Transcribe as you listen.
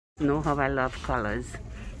Know how I love colors.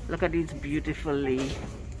 Look at these beautifully.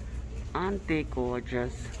 Aren't they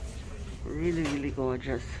gorgeous? Really, really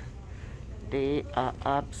gorgeous. They are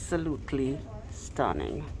absolutely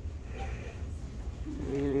stunning.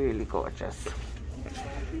 Really, really gorgeous.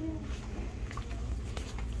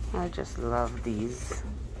 I just love these.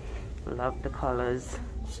 Love the colors.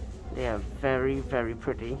 They are very, very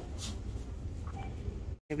pretty.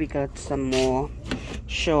 Here we got some more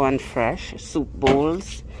Show and Fresh soup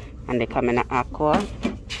bowls, and they come in an aqua.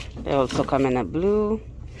 They also come in a blue,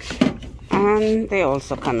 and they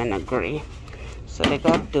also come in a gray. So they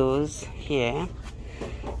got those here,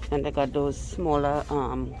 and they got those smaller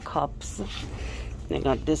cups. They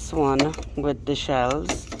got this one with the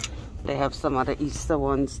shells. They have some other Easter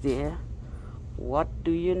ones there. What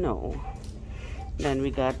do you know? Then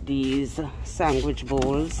we got these sandwich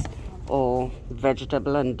bowls or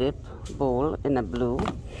vegetable and dip bowl in a blue.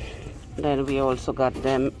 Then we also got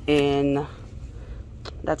them in,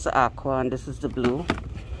 that's the aqua, and this is the blue.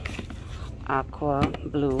 Aqua,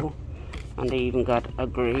 blue, and they even got a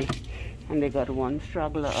gray. And they got one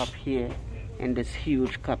straggler up here in this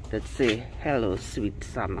huge cup that say, "Hello, sweet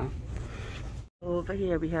summer." Over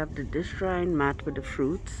here we have the dish drying mat with the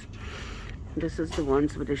fruits. This is the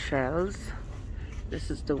ones with the shells.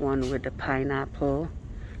 This is the one with the pineapple.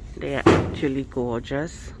 They are actually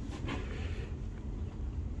gorgeous.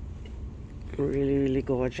 Really, really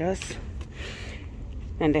gorgeous.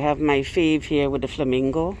 And they have my fave here with the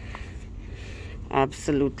flamingo.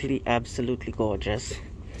 Absolutely, absolutely gorgeous.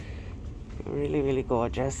 Really, really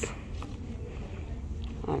gorgeous.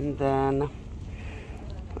 And then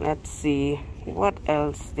let's see what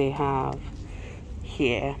else they have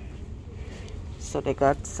here. So they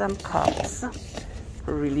got some cups,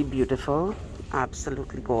 really beautiful,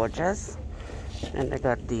 absolutely gorgeous. And they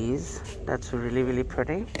got these, that's really, really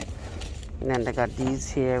pretty. And then they got these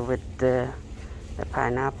here with the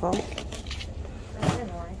pineapple.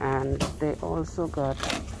 And they also got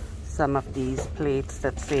some of these plates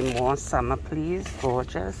that say "More Summer Please,"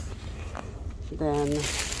 gorgeous. Then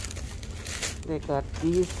they got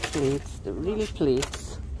these plates, the really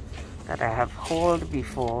plates that I have hauled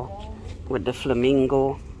before with the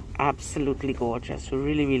flamingo. Absolutely gorgeous,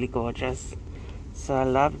 really, really gorgeous. So I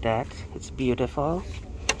love that, it's beautiful.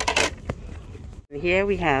 And here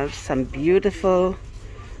we have some beautiful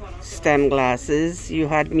stem glasses. You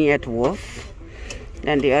had me at Wolf.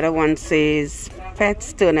 And the other one says,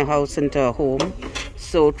 "Pets turn a house into a home."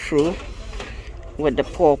 So true, with the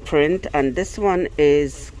paw print. And this one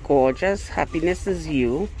is gorgeous. "Happiness is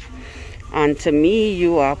you, and to me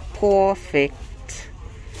you are perfect."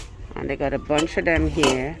 And they got a bunch of them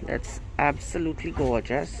here. That's absolutely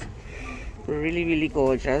gorgeous. Really, really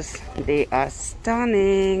gorgeous. They are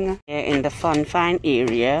stunning. Here in the Fun Find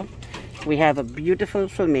area, we have a beautiful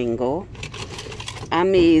flamingo.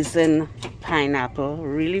 Amazing pineapple.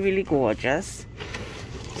 Really, really gorgeous.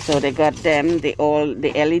 So they got them, the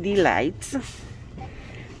LED lights.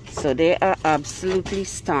 So they are absolutely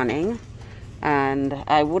stunning. And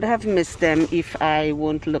I would have missed them if I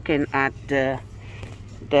weren't looking at the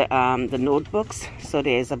notebooks. So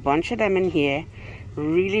there's a bunch of them in here.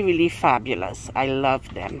 Really, really fabulous. I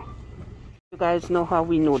love them. You guys know how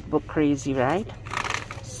we notebook crazy, right?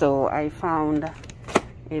 So I found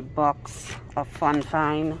a box of Fun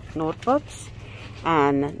Find notebooks,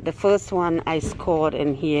 and the first one I scored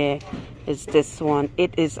in here is this one.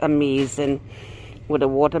 It is amazing, with the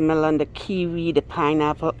watermelon, the kiwi, the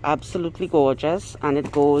pineapple. Absolutely gorgeous. And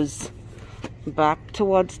it goes back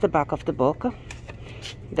towards the back of the book.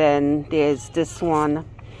 Then there's this one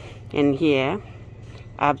in here,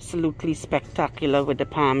 absolutely spectacular, with the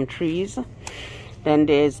palm trees. Then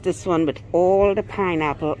there's this one with all the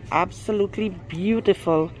pineapple, absolutely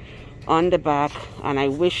beautiful on the back, and I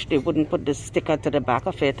wish they wouldn't put the sticker to the back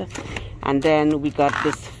of it. And then we got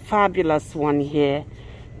this fabulous one here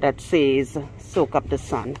that says "Soak Up the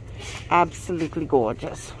Sun." Absolutely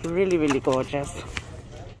gorgeous, really, really gorgeous.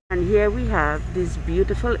 And here we have this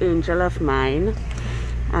beautiful angel of mine,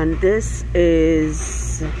 and this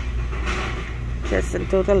is just in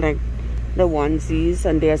total like the onesies,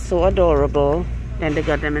 and they're so adorable. And they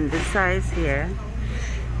got them in this size here.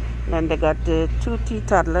 Then they got the 2T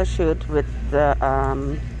toddler shirt with the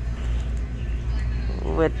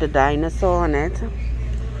dinosaur on it.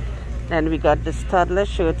 Then we got this toddler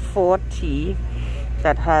shirt 4T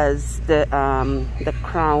that has the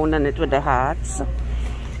crown on it with the hearts.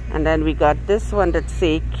 And then we got this one that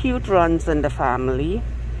say "Cute Runs in the Family."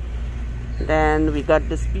 Then we got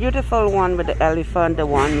this beautiful one with the elephant, the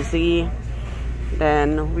onesie.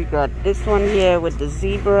 Then we got this one here with the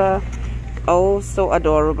zebra. Oh, so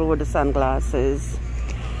adorable, with the sunglasses.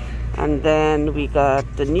 And then we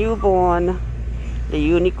got the newborn, the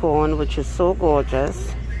unicorn, which is so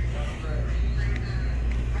gorgeous.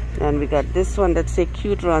 Then we got this one that say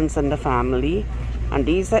cute runs in the family, and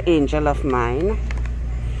these are Angel of Mine.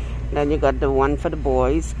 Then you got the one for the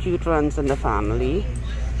boys, cute runs in the family.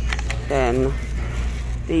 Then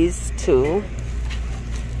these two.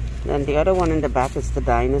 Then the other one in the back is the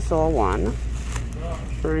dinosaur one.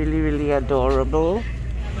 Really, really adorable.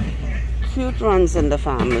 Cute runs in the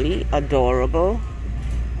family. Adorable.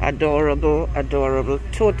 Adorable, adorable.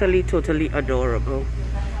 Totally, totally adorable.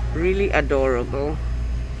 Really adorable.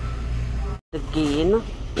 The Gain.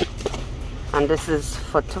 And this is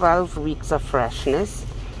for 12 weeks of freshness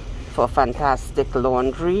for Fantastic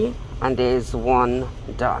Laundry. And there's one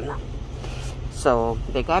done. So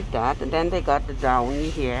they got that. And then they got the Downy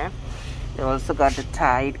here. They also got the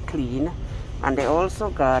Tide Clean. And they also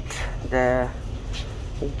got the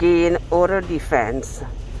Gain Odor Defense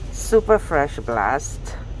Super Fresh Blast.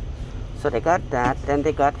 So they got that. Then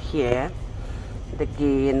they got here the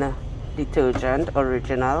Gain Detergent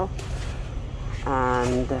Original.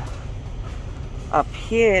 And up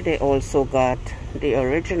here they also got the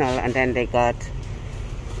original. And then they got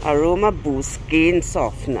Aroma Boost Gain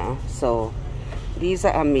Softener. So these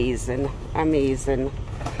are amazing, amazing,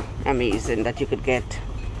 amazing that you could get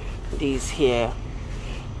these here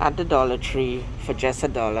at the Dollar Tree for just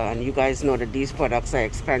 $1. And you guys know that these products are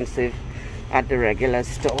expensive at the regular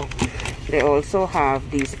store. They also have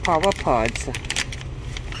these Power Pods,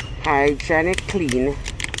 Hygienic Clean,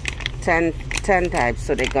 10 types.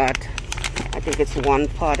 So they got, I think it's one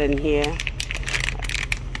pod in here.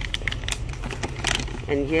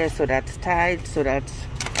 And here, so that's Tide, so that's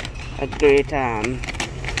a great,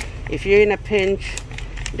 if you're in a pinch,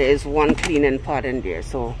 there is one cleaning pot in there,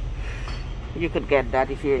 so you could get that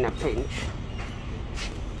if you're in a pinch.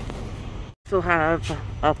 So have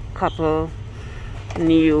a couple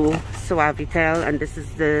new Suavitel, and this is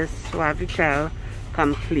the Suavitel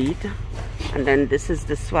Complete, and then this is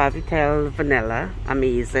the Suavitel Vanilla.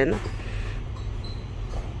 Amazing.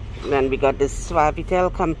 Then we got this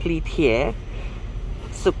Suavitel Complete here.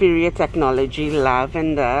 Superior Technology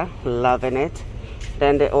Lavender, loving it.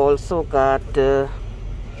 Then they also got the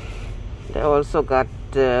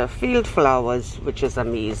Field Flowers, which is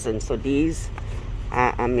amazing. So these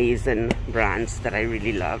are amazing brands that I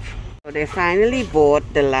really love. So they finally bought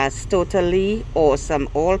the last totally awesome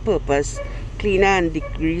all-purpose cleaner and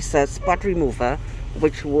degreaser spot remover,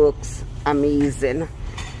 which works amazing.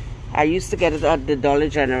 I used to get it at the Dollar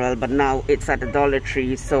General, but now it's at the Dollar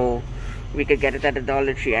Tree, so we could get it at the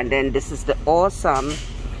Dollar Tree. And then this is the awesome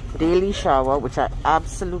Daily Shower, which I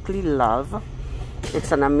absolutely love.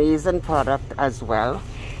 It's an amazing product as well.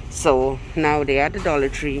 So now they're at the Dollar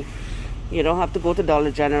Tree. You don't have to go to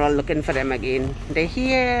Dollar General looking for them again. They're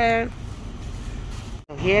here.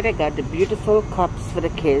 So here they got the beautiful cups for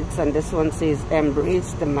the kids, and this one says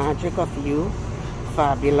Embrace the Magic of You.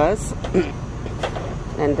 Fabulous.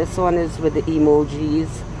 And this one is with the emojis.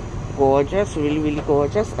 Gorgeous, really, really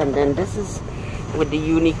gorgeous. And then this is with the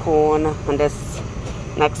unicorn, and this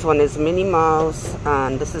next one is Minnie Mouse,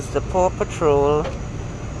 and this is the Paw Patrol.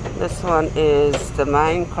 This one is the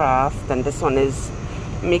Minecraft, and this one is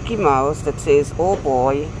Mickey Mouse that says oh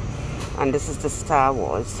boy, and this is the Star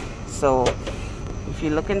Wars. So if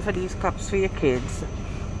you're looking for these cups for your kids,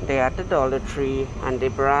 they're at the Dollar Tree, and the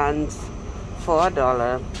brands for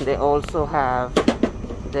 $1. They also have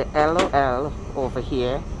the LOL over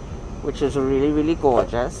here, which is really, really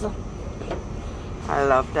gorgeous. I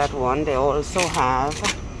love that one. They also have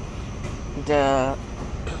the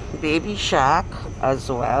Baby Shark as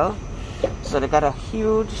well. So they got a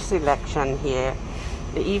huge selection here.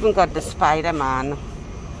 They even got the Spider-Man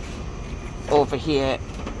over here.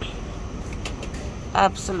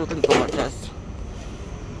 Absolutely gorgeous.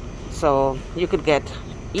 So you could get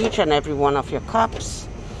each and every one of your cups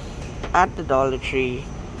at the Dollar Tree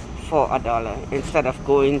for $1 instead of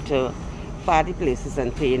going to party places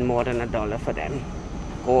and paying more than $1 for them.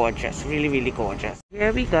 Gorgeous, really, really gorgeous.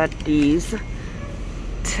 Here we got these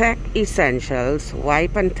Tech Essentials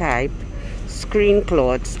Wipe and Type Screen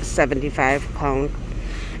Cloths, 75 count.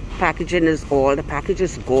 Packaging is all. The package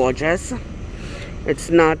is gorgeous. It's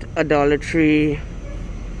not a Dollar Tree.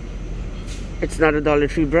 It's not a Dollar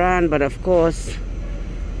Tree brand, but of course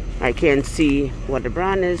I can see what the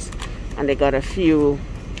brand is. And they got a few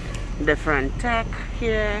different tech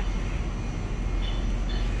here.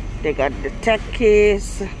 They got the tech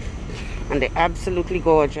case, and they're absolutely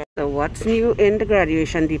gorgeous. So what's new in the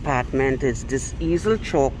graduation department is this easel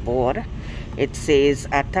chalkboard. It says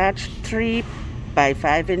attach 3 by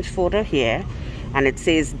 5 inch photo here, and it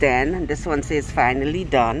says then. This one says finally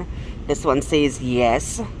done. This one says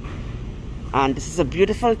yes. And this is a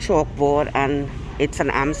beautiful chalkboard, and it's an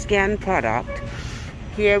Amscan product.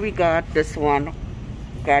 Here we got this one,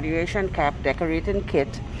 graduation cap decorating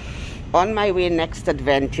kit. On My Way Next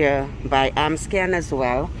Adventure by Amscan as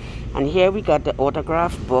well. And here we got the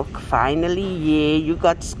autograph book. Finally, yay, you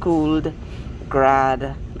got schooled.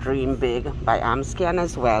 Grad, dream big by Amscan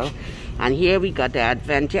as well. And here we got the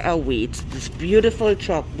Adventure Awaits, this beautiful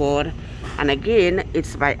chalkboard. And again,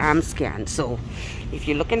 it's by Amscan. So if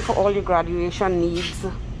you're looking for all your graduation needs,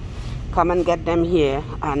 come and get them here.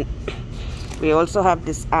 And we also have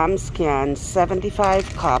this Amscan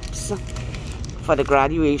 75 cups for the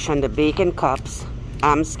graduation, the baking cups.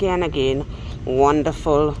 Amscan again,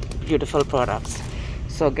 wonderful, beautiful products.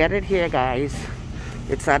 So get it here, guys.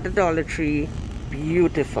 It's at the Dollar Tree.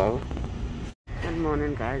 Beautiful. Good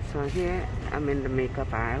morning, guys. So here I'm in the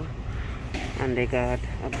makeup aisle, and they got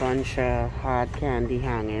a bunch of hard candy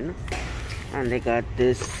hanging, and they got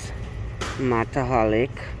this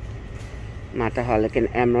Mataholic in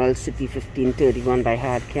Emerald City 1531 by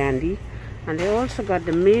Hard Candy. And they also got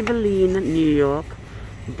the Maybelline New York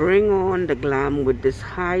Bring On the Glam with this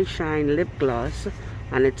high shine lip gloss,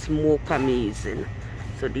 and it's mocha amazing.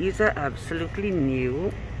 So these are absolutely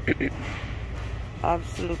new.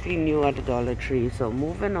 Absolutely new at the Dollar Tree. So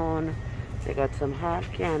moving on, they got some hard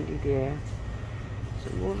candy there.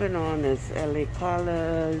 So moving on is LA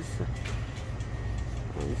Colors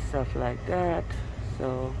and stuff like that.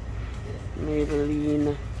 So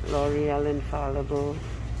Maybelline, L'Oreal Infallible.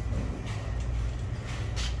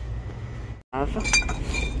 Have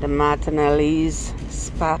the Martinelli's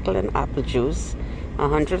Sparkling Apple Juice,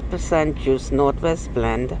 100% juice, Northwest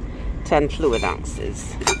blend, 10 fluid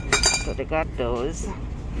ounces. So they got those,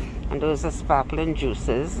 and those are sparkling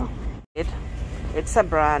juices. It's a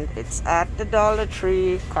brand. It's at the Dollar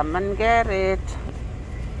Tree. Come and get it.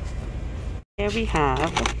 Here we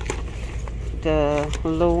have the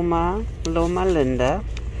Loma Linda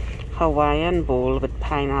Hawaiian bowl with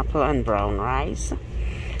pineapple and brown rice.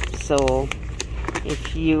 So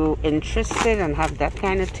if you interested and have that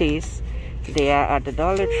kind of taste, they are at the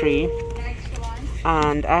Dollar Tree.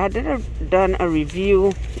 And I had done a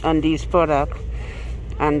review on these products,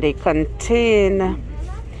 and they contain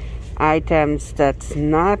items that's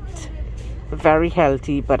not very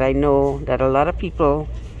healthy, but I know that a lot of people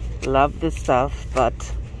love this stuff,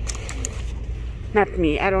 but not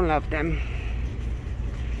me. I don't love them.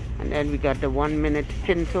 And then we got the 1 minute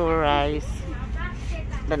pinto rice,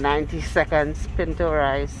 the 90 seconds pinto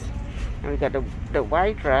rice, and we got the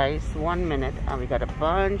white rice, 1 minute, and we got a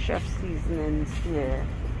bunch of seasonings here,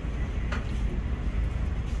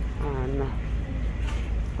 and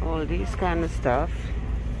all these kind of stuff.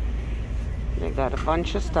 They got a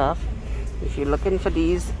bunch of stuff. If you're looking for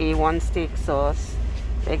these A1 steak sauce,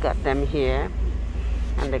 they got them here,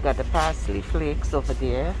 and they got the parsley flakes over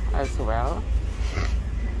there as well,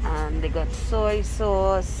 and they got soy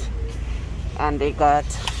sauce, and they got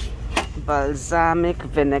balsamic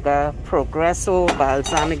vinegar, Progresso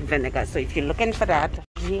balsamic vinegar. So if you're looking for that,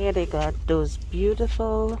 here they got these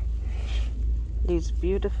beautiful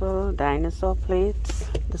dinosaur plates,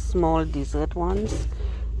 the small dessert ones,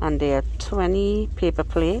 and there are 20 paper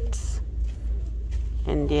plates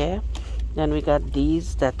in there. Then we got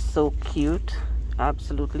these that's so cute,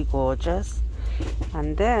 absolutely gorgeous.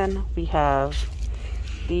 And then we have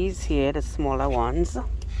these here, the smaller ones,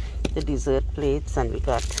 the dessert plates, and we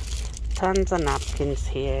got tons of napkins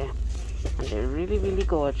here, and they're really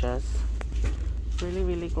gorgeous,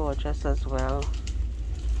 really gorgeous as well.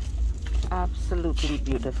 Absolutely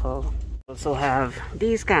beautiful. Also have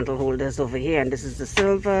these candle holders over here, and this is the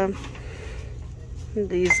silver.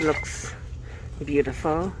 These looks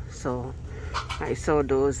beautiful, so I saw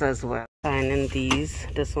those as well. Finding these,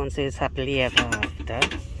 this one says happily ever after,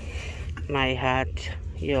 my heart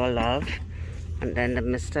your love, and then the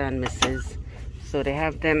Mr. and Mrs. So they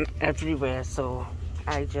have them everywhere, so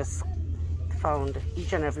I just found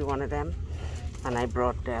each and every one of them, and I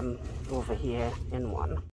brought them over here in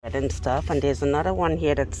one. And stuff, and there's another one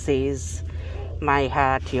here that says my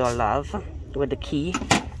heart your love with the key.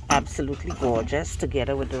 Absolutely gorgeous,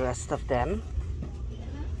 together with the rest of them.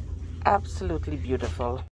 Absolutely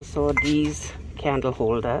beautiful. So these candle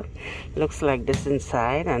holder looks like this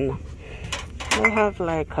inside, and they have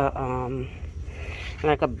like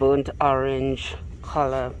a burnt orange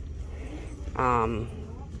color to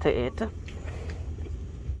it.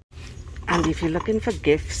 And if you're looking for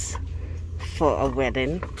gifts for a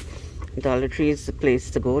wedding, Dollar Tree is the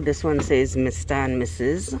place to go. This one says Mr. and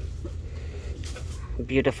Mrs.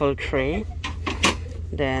 Beautiful tray.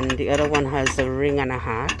 Then the other one has a ring and a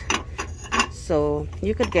hat. So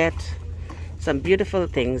you could get some beautiful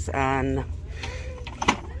things. And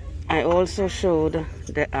I also showed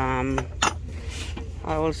the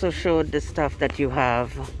stuff that you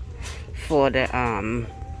have for the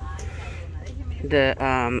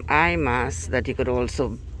eye mask that you could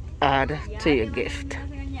also add to your gift.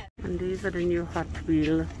 And these are the new Hot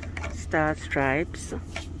Wheel Star Stripes.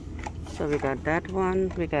 So we got that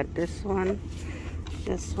one, we got this one,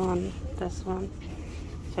 this one, this one.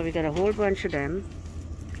 So we got a whole bunch of them.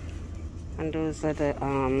 And those are the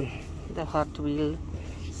Hot Wheel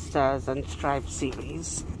Stars and Stripes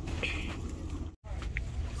series.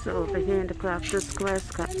 So over here in the Crafters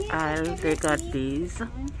Quest aisle, they got these,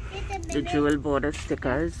 the jewel border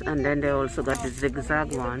stickers, and then they also got the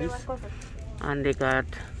zigzag ones, and they got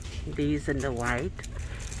these in the white,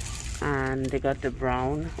 and they got the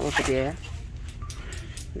brown over there.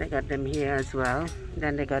 They got them here as well.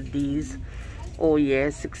 Then they got these, oh yeah,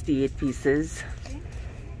 68 pieces,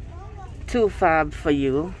 2 fab for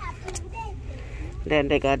you. Then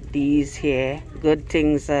they got these here, good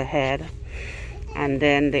things ahead. And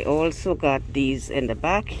then they also got these in the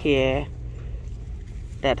back here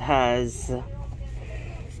that has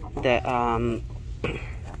the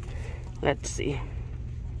let's see,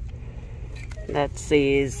 that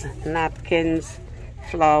says napkins,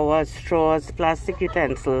 flowers, straws, plastic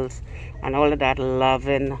utensils, and all of that.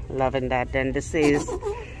 Loving that. Then this is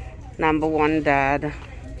number 1 dad,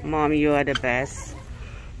 mom, you are the best.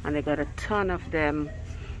 And they got a ton of them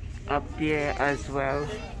up there as well,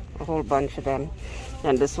 a whole bunch of them.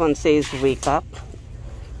 And this one says wake up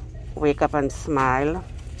and smile.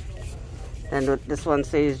 And this one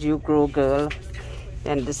says you grow girl.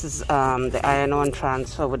 And this is the iron-on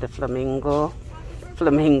transfer with the flamingo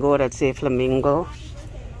that say flamingo.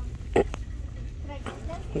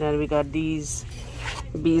 Then we got these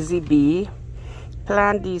Beezy Bee,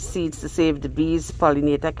 plant these seeds to save the bees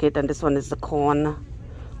pollinator kit. And this one is the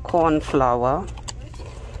cornflower,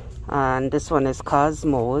 and this one is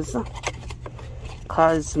Cosmos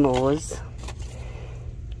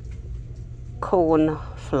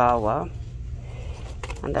cornflower,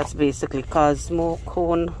 and that's basically Cosmo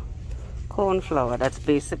cornflower. That's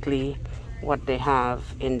basically what they have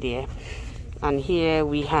in there. And here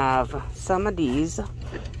we have some of these,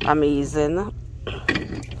 amazing,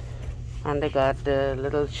 and they got the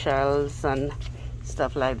little shells and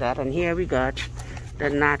stuff like that. And here we got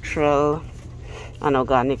the natural and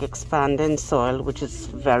organic expanding soil, which is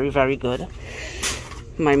very, very good.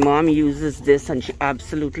 My mom uses this and she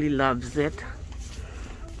absolutely loves it.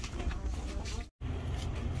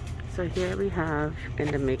 So here we have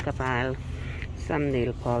in the makeup aisle some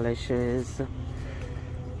nail polishes,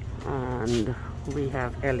 and we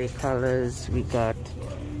have LA Colors. We got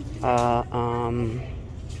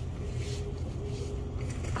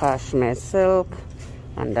cashmere silk,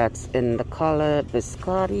 and that's in the color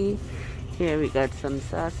biscotti. Here we got some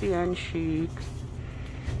Sassy and Chic,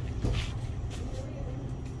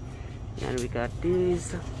 and we got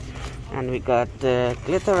these, and we got the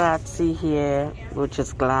Glitterazzi here, which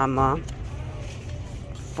is Glamour,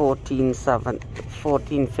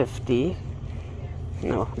 1450.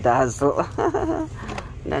 No, Dazzle.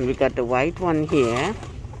 Then we got the white one here,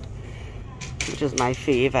 which is my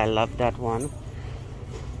fave. I love that one.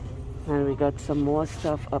 And we got some more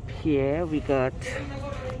stuff up here. We got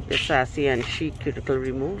the Sassy and Chic cuticle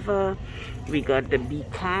remover. We got the Be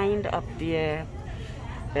Kind up there.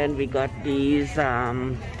 Then we got these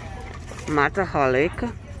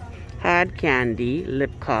Mataholic hard candy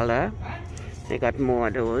lip color. They got more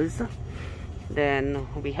of those. Then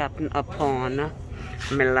we happen upon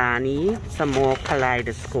Milani, some more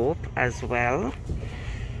Kaleidoscope as well.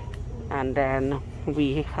 And then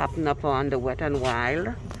we happen upon the Wet n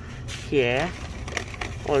Wild here.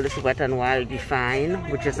 All this Wet n Wild Define,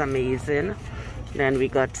 which is amazing. Then we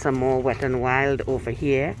got some more Wet n Wild over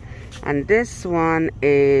here. And this one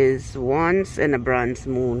is Once in a Bronze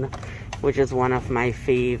Moon, which is one of my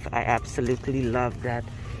fave. I absolutely love that.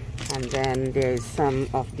 And then there's some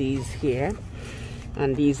of these here.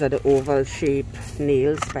 And these are the oval shape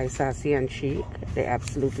nails by Sassy and Chic. They're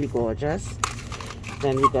absolutely gorgeous.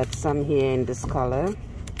 Then we got some here in this color.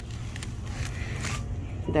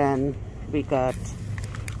 Then we got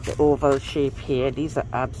the oval shape here. These are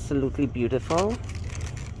absolutely beautiful.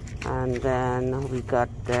 And then we got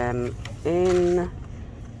them in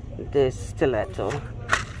this stiletto,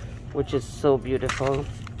 which is so beautiful.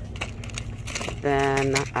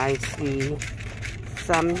 Then I see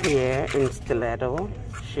some here in stiletto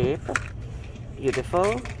shape,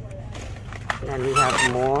 beautiful. Then we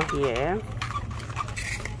have more here,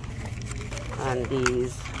 and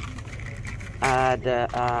these are the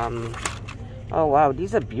Oh wow,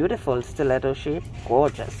 these are beautiful, stiletto shape,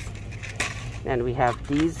 gorgeous. And we have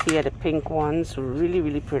these here, the pink ones,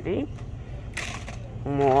 really pretty.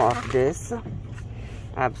 More of this,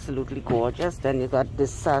 absolutely gorgeous. Then you got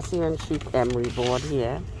this Sassy and Chic emery board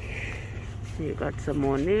here. You got some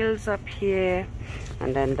more nails up here,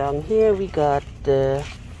 and then down here we got the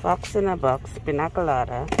Fox in a Box Pina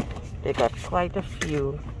Colada. They got quite a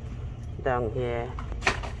few down here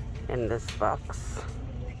in this box.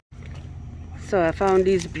 So I found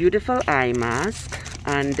these beautiful eye masks,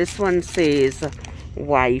 and this one says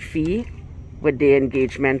wifey with the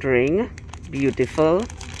engagement ring, beautiful.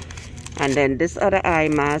 And then this other eye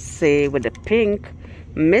mask say with the pink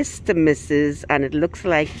Mr. Mrs. and it looks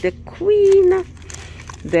like the Queen.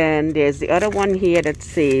 Then there's the other one here that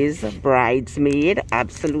says bridesmaid,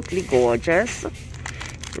 absolutely gorgeous,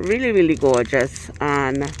 really gorgeous.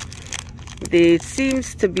 And there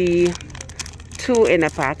seems to be 2 in a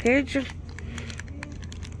package,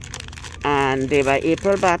 and they're by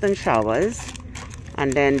April Bath & Showers.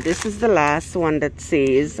 And then this is the last one that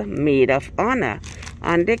says maid of honor,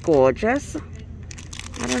 and they're gorgeous.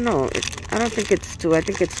 I don't know, I don't think it's 2, I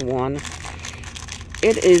think it's 1.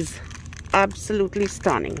 It is absolutely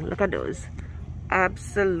stunning. Look at those,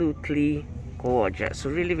 absolutely gorgeous,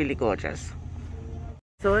 really gorgeous.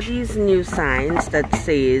 So these new signs that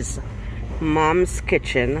says Mom's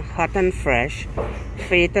Kitchen, hot and fresh,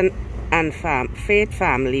 Faith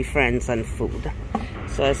family, friends and food.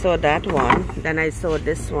 So I saw that one. Then I saw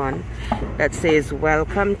this one that says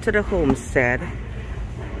welcome to the homestead.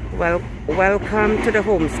 Well, welcome to the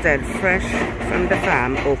homestead, fresh from the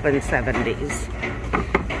farm, open 7 days.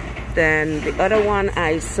 Then the other one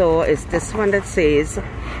I saw is this one that says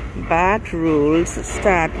bath rules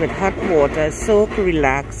start with hot water, soak,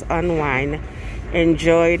 relax, unwind,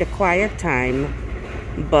 enjoy the quiet time,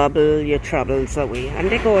 bubble your troubles away.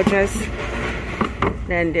 And they're gorgeous.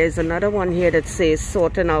 Then there's another one here that says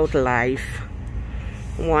sorting out life,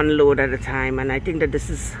 1 load at a time, and I think that this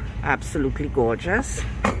is absolutely gorgeous.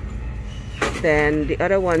 Then the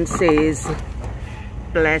other one says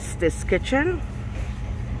bless this kitchen,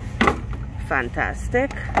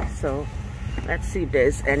 fantastic. So let's see if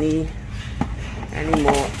there's any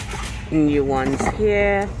more new ones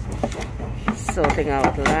here. Sorting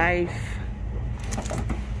out life,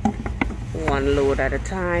 1 load at a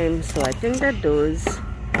time. So I think that those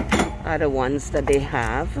are the ones that they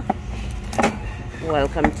have.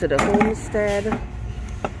 Welcome to the homestead.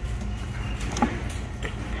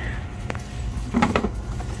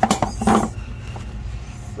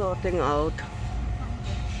 Sorting out,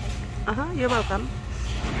 you're welcome.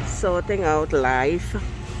 Sorting out life,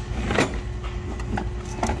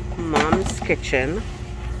 Mom's Kitchen.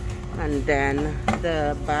 And then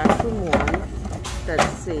the bathroom one that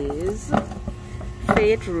says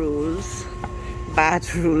Faith rules,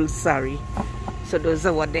 bath rules, sorry. So those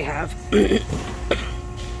are what they have.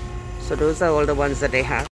 So those are all the ones that they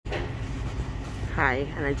have. Hi,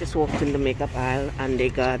 and I just walked in the makeup aisle and they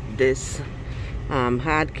got this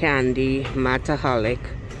hard candy Mataholic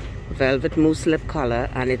velvet mousse lip color,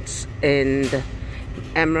 and it's in the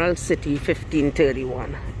Emerald City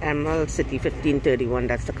 1531. Emerald City 1531,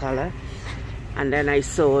 that's the color. And then I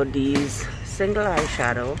saw these single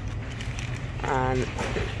eyeshadow, and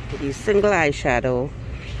these single eyeshadow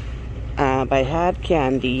by Hard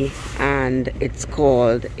Candy, and it's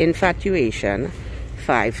called Infatuation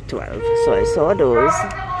 512. So I saw those.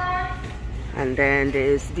 And then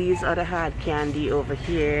there's these other hard candy over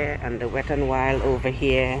here, and the Wet n Wild over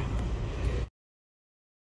here.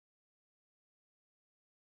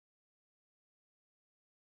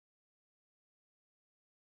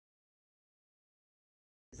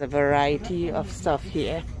 There's a variety of stuff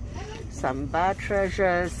here. Some Bar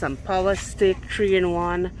Treasures, some Power Stick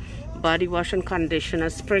 3-in-1, body wash and conditioner,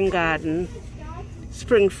 Spring Garden,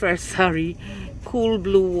 Spring Fresh, sorry, Cool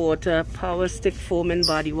Blue Water, Power Stick foam and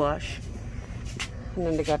body wash. And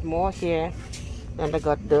then they got more here. Then they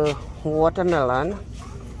got the watermelon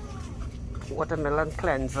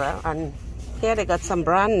cleanser, and here they got some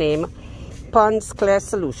brand name Pond's Clear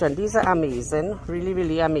Solution. These are amazing,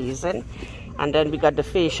 really amazing. And then we got the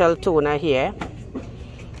facial toner here,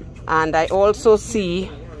 and I also see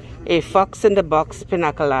a Fox in the Box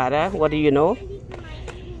Pina Colada. What do you know?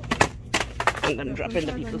 And then dropping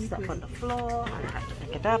the people's stuff on the floor, and I have to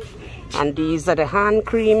pick it up. And these are the hand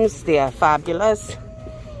creams. They are fabulous.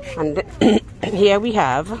 And here we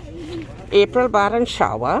have April Bath &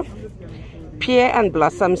 Shower Pear and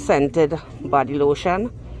Blossom Scented Body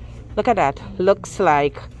Lotion. Look at that. Looks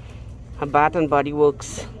like a Bath & Body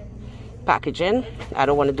Works packaging. I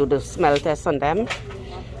don't want to do the smell test on them.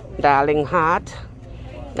 Darling Heart.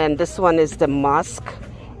 Then this one is the musk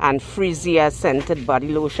and freesia scented body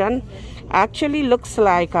lotion. Actually looks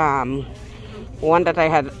like one that I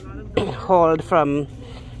had hauled from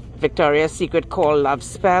Victoria's Secret called Love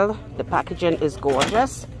Spell. The packaging is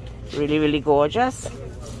gorgeous, really gorgeous.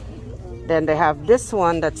 Then they have this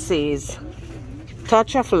one that says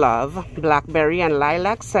Touch of Love, blackberry and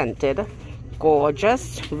lilac scented.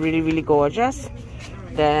 Gorgeous, really gorgeous.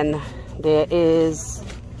 Then there is,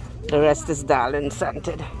 the rest is darling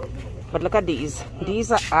scented. But look at these.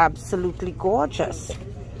 These are absolutely gorgeous.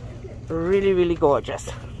 Really gorgeous.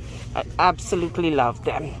 I absolutely love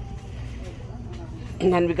them.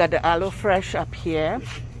 And then we got the Aloe Fresh up here.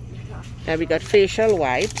 Then we got facial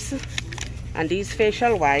wipes. And these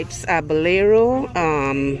facial wipes are Bolero,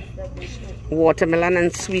 watermelon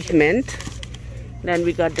and sweet mint. Then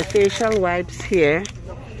we got the facial wipes here,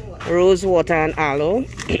 rose water and aloe.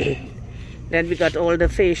 Then we got all the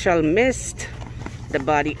facial mist, the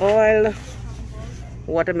body oil,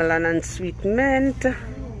 watermelon and sweet mint.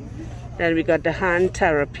 Then we got the hand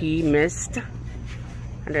therapy mist.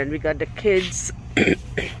 And then we got the kids,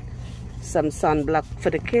 some sunblock for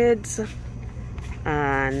the kids.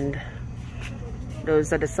 And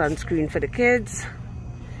those are the sunscreen for the kids.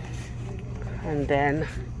 And then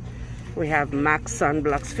we have Max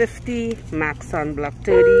Sunblocks 50, Max Sunblock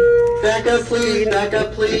 30. Back up please, back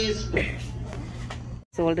up please.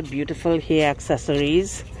 So all the beautiful hair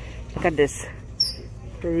accessories. Look at this.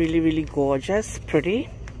 Really gorgeous, pretty.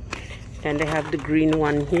 Then they have the green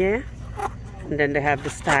one here. And then they have the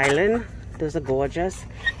styling. Those are gorgeous.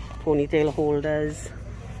 Ponytail holders.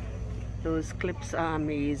 Those clips are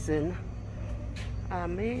amazing.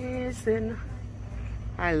 Amazing.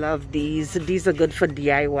 I love these. These are good for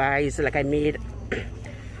DIYs. Like I made,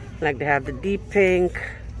 like they have the deep pink.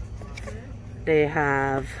 They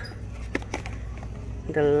have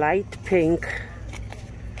the light pink.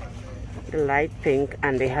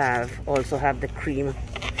 And they have also have the cream.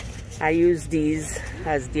 I use these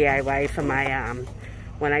as DIY for my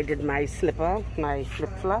when I did my slipper, my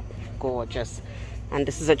flip-flop. Gorgeous. And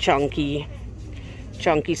this is a chunky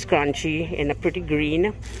scrunchie in a pretty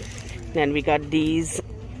green. Then we got these,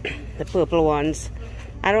 the purple ones.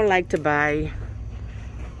 I don't like to buy,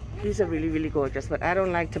 these are really gorgeous, but I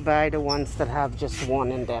don't like to buy the ones that have just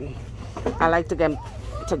one in them. I like to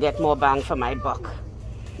get more bang for my buck.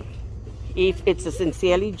 If it's a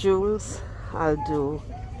Sincerely Jules, I'll do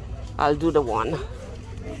the one.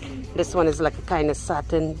 This one is like a kind of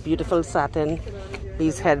satin, beautiful satin.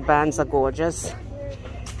 These headbands are gorgeous.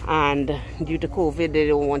 And due to COVID, they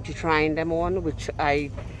don't want you trying them on, which I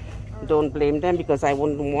don't blame them, because I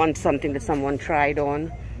wouldn't want something that someone tried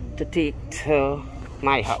on to take to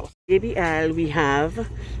my house. Baby L, we have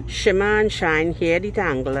Shimmer and Shine Hair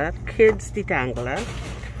Detangler, Kids Detangler.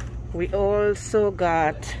 We also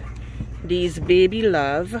got these Baby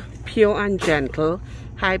Love Pure and Gentle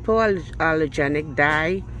Hypoallergenic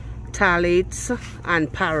Dye Phthalates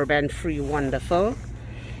and Paraben Free Wonderful.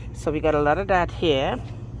 So we got a lot of that here.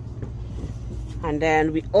 And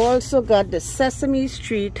then we also got the Sesame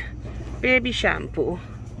Street baby shampoo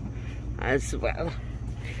as well.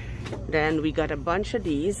 Then we got a bunch of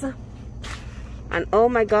these. And oh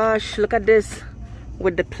my gosh, look at this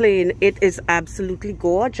with the plain. It is absolutely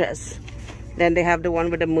gorgeous. Then they have the one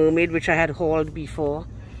with the mermaid, which I had hauled before.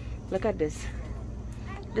 Look at this.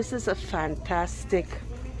 This is a fantastic,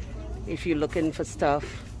 if you're looking for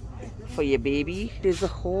stuff for your baby. There's a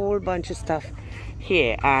whole bunch of stuff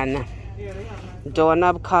here. And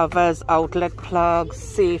doorknob covers, outlet plugs,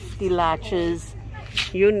 safety latches,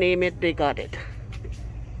 you name it, they got it.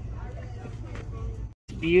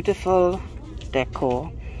 Beautiful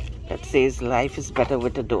decor that says life is better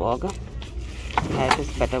with a dog. Life is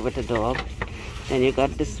better with a dog. Then you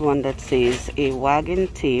got this one that says a wagging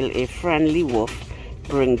tail, a friendly wolf,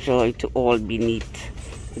 bring joy to all beneath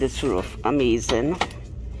this roof. Amazing.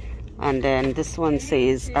 And then this one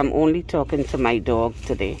says, I'm only talking to my dog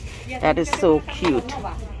today. That is so cute.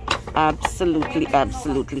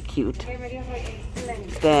 Absolutely cute.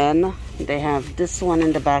 Then they have this one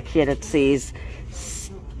in the back here that says,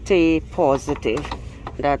 stay positive.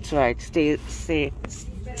 That's right, stay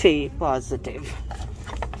positive.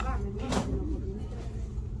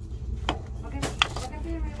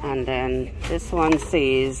 And then this one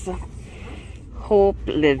says, hope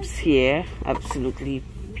lives here. Absolutely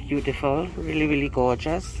beautiful, really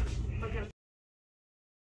gorgeous.